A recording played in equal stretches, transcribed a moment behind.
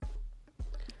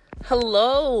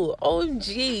Hello,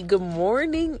 OMG, good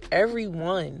morning,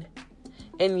 everyone.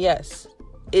 And yes,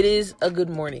 it is a good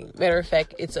morning. Matter of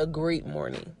fact, it's a great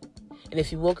morning. And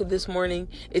if you woke up this morning,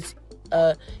 it's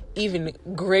a even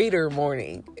greater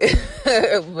morning.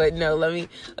 But no, let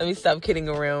me stop kidding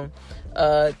around.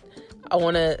 I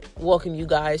want to welcome you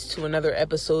guys to another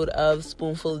episode of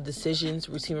Spoonful of Decisions,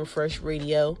 Routine Refresh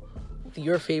Radio, with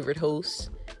your favorite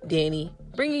host, Danny,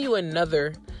 bringing you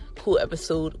another cool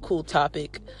episode, cool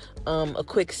topic, a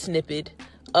quick snippet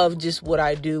of just what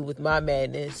I do with my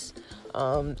madness.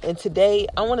 And today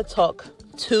I want to talk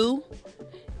to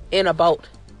and about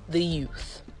the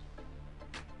youth,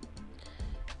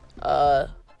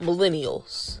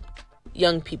 millennials,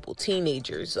 young people,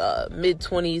 teenagers,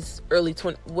 mid-20s, early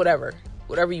 20s,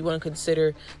 whatever you want to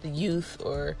consider the youth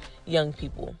or young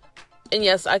people. And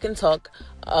yes, I can talk.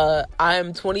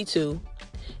 I'm 22,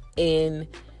 and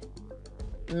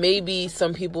maybe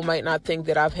some people might not think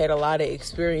that I've had a lot of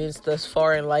experience thus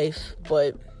far in life,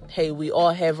 but hey, we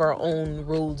all have our own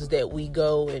roads that we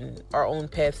go and our own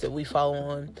paths that we follow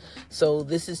on. So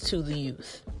this is to the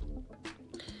youth.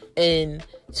 And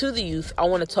to the youth, I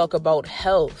want to talk about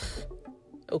health.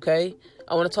 Okay?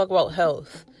 I want to talk about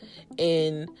health.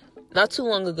 And not too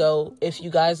long ago, if you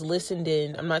guys listened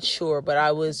in, I'm not sure, but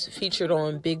I was featured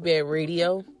on Big Bad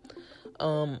Radio,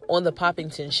 on the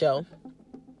Poppington Show.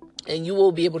 And you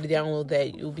will be able to download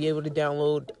that. You'll be able to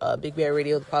download Big Bad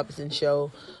Radio, the Poppington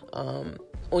Show,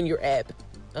 on your app,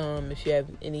 if you have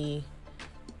any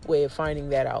way of finding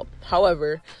that out.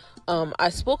 However, I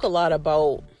spoke a lot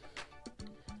about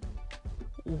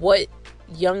what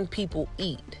young people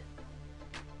eat.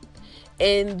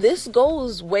 And this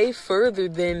goes way further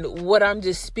than what I'm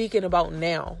just speaking about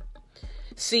now.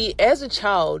 See, as a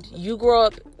child, you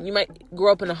might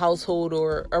grow up in a household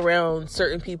or around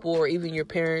certain people, or even your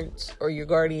parents or your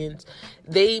guardians.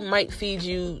 They might feed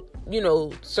you,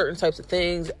 certain types of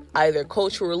things, either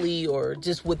culturally or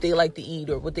just what they like to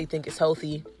eat or what they think is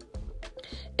healthy.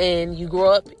 And you grow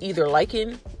up either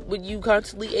liking what you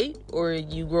constantly ate, or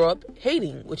you grow up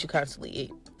hating what you constantly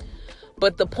ate.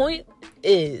 But the point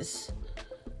is,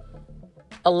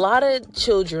 a lot of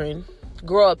children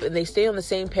grow up and they stay on the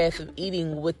same path of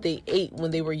eating what they ate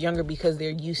when they were younger because they're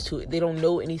used to it. They don't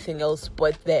know anything else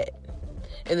but that.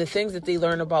 And the things that they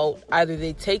learn about, either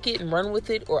they take it and run with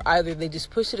it, or either they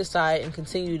just push it aside and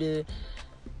continue to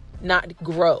not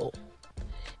grow.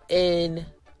 And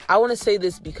I want to say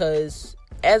this because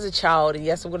as a child, and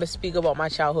yes, I'm going to speak about my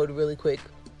childhood really quick.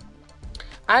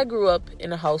 I grew up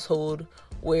in a household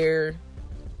where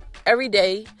every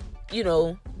day,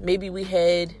 maybe we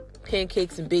had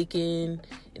pancakes and bacon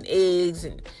and eggs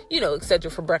and, etc.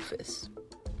 for breakfast.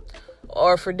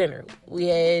 Or for dinner, we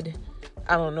had,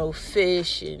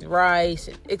 fish and rice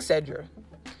and etc.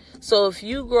 So if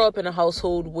you grow up in a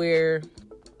household where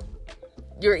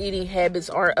your eating habits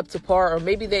aren't up to par, or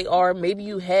maybe they are, maybe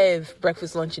you have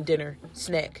breakfast, lunch, and dinner,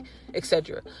 snack,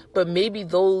 etc. But maybe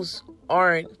those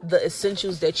aren't the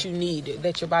essentials that you need,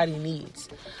 that your body needs.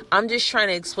 I'm just trying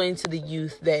to explain to the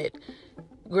youth that,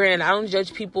 granted, I don't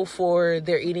judge people for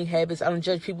their eating habits. I don't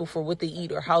judge people for what they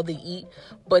eat or how they eat.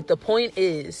 But the point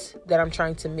is that I'm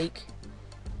trying to make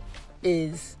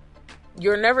is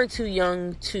you're never too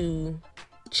young to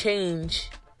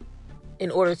change in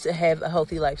order to have a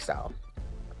healthy lifestyle.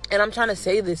 And I'm trying to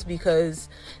say this because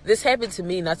this happened to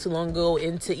me not too long ago,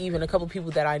 and to even a couple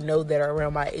people that I know that are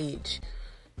around my age.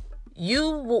 You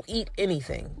will eat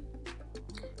anything.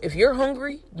 If you're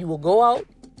hungry, you will go out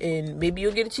and maybe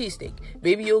you'll get a cheesesteak.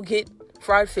 Maybe you'll get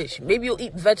fried fish. Maybe you'll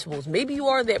eat vegetables. Maybe you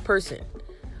are that person.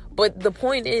 But the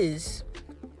point is,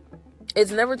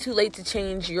 it's never too late to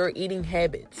change your eating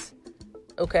habits.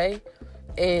 Okay?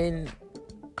 And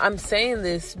I'm saying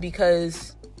this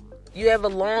because you have a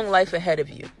long life ahead of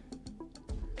you.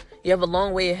 You have a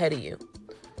long way ahead of you.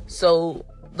 So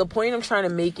the point I'm trying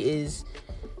to make is,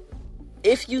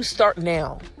 if you start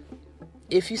now,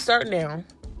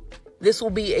 this will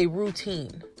be a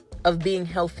routine of being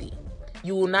healthy.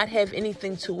 You will not have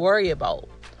anything to worry about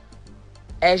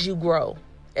as you grow,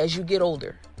 as you get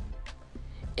older.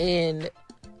 And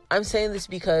I'm saying this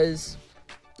because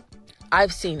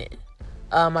I've seen it.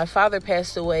 My father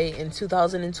passed away in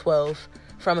 2012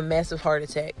 from a massive heart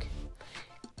attack.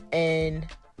 And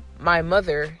my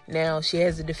mother, now she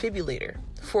has a defibrillator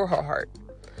for her heart.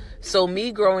 So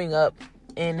me growing up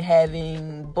and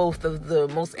having both of the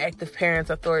most active parents,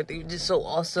 I thought they were just so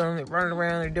awesome. They're running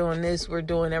around, they're doing this, we're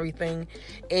doing everything.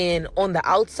 And on the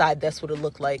outside, that's what it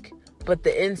looked like. But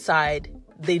the inside,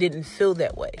 they didn't feel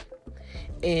that way.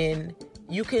 And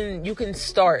you can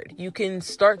start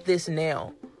this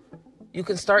now. You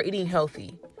can start eating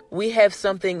healthy. we have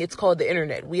something, it's called the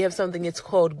internet. We have something, it's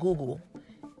called Google.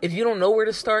 If you don't know where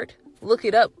to start, look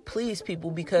it up, please, people,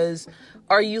 because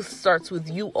our youth starts with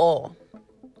you all.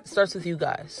 It starts with you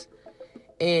guys.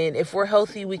 And if we're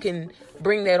healthy, we can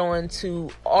bring that on to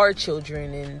our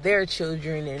children and their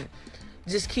children and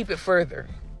just keep it further.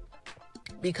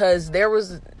 Because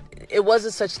it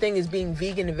wasn't such thing as being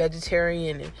vegan and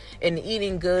vegetarian and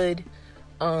eating good,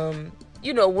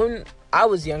 when I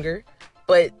was younger.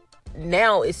 But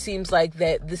now it seems like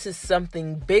that this is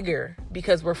something bigger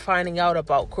because we're finding out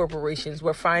about corporations.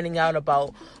 We're finding out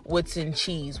about what's in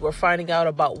cheese. We're finding out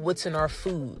about what's in our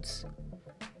foods.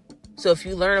 So if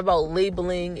you learn about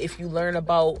labeling, if you learn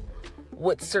about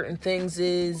what certain things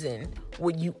is and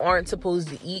what you aren't supposed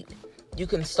to eat, you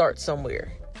can start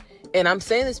somewhere. And I'm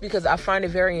saying this because I find it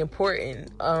very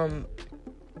important.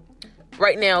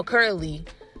 Right now, currently,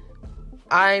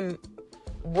 I'm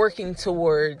working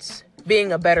towards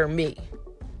being a better me.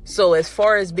 So as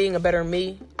far as being a better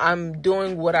me, I'm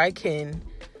doing what I can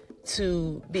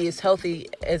to be as healthy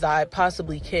as I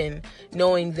possibly can,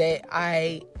 knowing that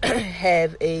I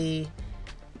have a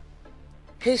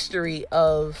history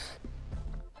of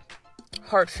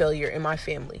heart failure in my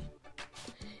family.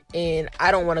 And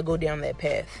I don't want to go down that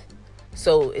path.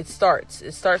 So it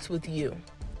starts with you.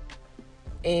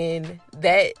 And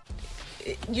that,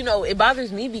 it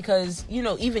bothers me because,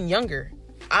 even younger,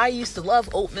 I used to love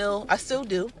oatmeal. I still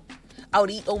do. I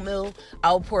would eat oatmeal.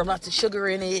 I would pour lots of sugar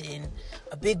in it and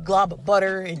a big glob of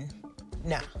butter, and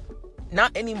nah,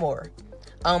 not anymore.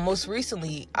 Most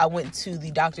recently, I went to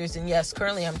the doctors, and yes,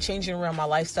 currently I'm changing around my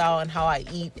lifestyle and how I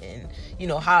eat and,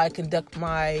 how I conduct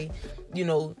my,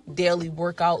 daily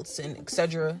workouts and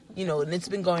etc., and it's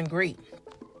been going great.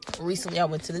 Recently, I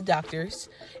went to the doctors,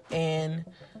 and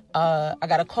I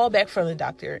got a call back from the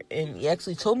doctor, and he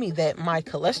actually told me that my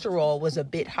cholesterol was a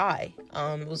bit high.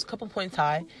 It was a couple points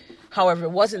high. However,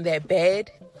 it wasn't that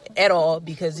bad at all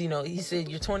because, he said,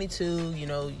 you're 22,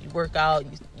 you work out,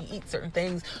 you eat certain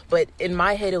things. But in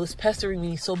my head, it was pestering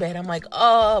me so bad. I'm like,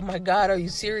 oh my God, are you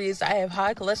serious? I have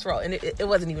high cholesterol. And it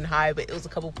wasn't even high, but it was a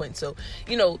couple points. So,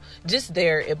 just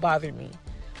there, it bothered me.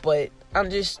 But I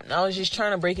was just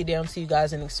trying to break it down to you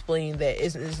guys and explain that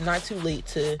it's not too late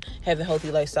to have a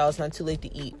healthy lifestyle. It's not too late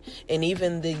to eat. And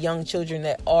even the young children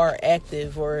that are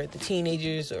active, or the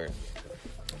teenagers or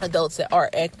adults that are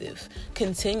active,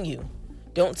 continue.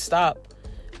 Don't stop.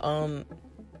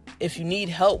 If you need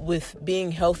help with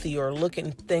being healthy or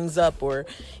looking things up, or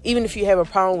even if you have a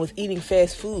problem with eating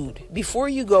fast food, before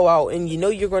you go out and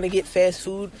you're going to get fast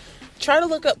food, try to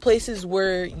look up places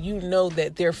where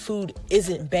that their food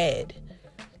isn't bad.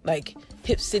 Like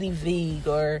Hip City Veg,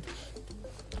 or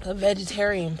a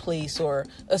vegetarian place, or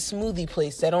a smoothie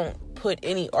place that don't put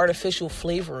any artificial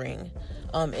flavoring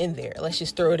in there. Let's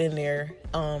just throw it in there.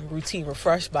 Routine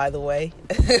Refresh, by the way,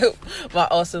 my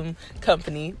awesome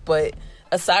company. But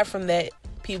aside from that,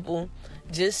 people,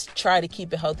 just try to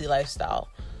keep a healthy lifestyle,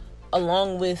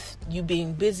 along with you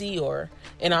being busy,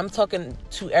 and I'm talking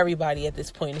to everybody at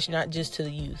this point. It's not just to the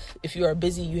youth. If you are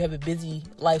busy, you have a busy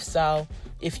lifestyle.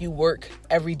 If you work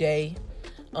every day,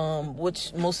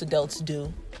 which most adults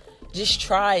do, just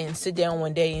try and sit down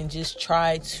one day and just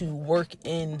try to work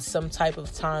in some type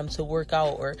of time to work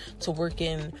out, or to work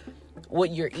in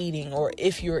what you're eating, or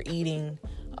if you're eating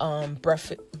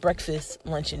breakfast,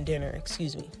 lunch, and dinner,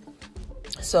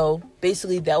 So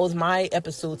basically, that was my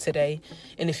episode today.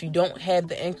 And if you don't have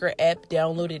the Anchor app,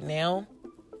 download it now,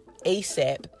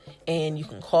 ASAP. And you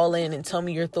can call in and tell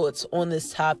me your thoughts on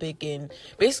this topic. And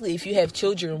basically, if you have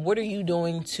children, what are you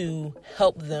doing to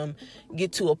help them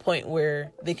get to a point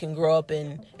where they can grow up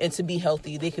and to be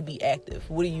healthy, they could be active?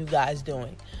 What are you guys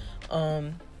doing?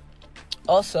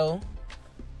 Also,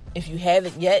 if you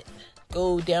haven't yet,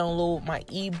 go download my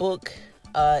ebook.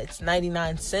 It's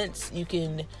 99 cents. You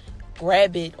can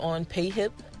grab it on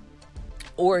PayHip,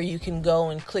 or you can go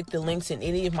and click the links in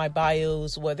any of my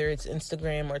bios, whether it's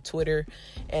Instagram or Twitter,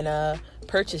 and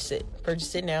purchase it.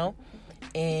 Purchase it now.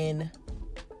 And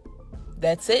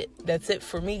that's it. That's it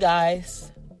for me,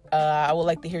 guys. I would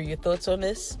like to hear your thoughts on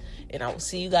this, and I will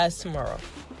see you guys tomorrow.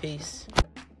 Peace.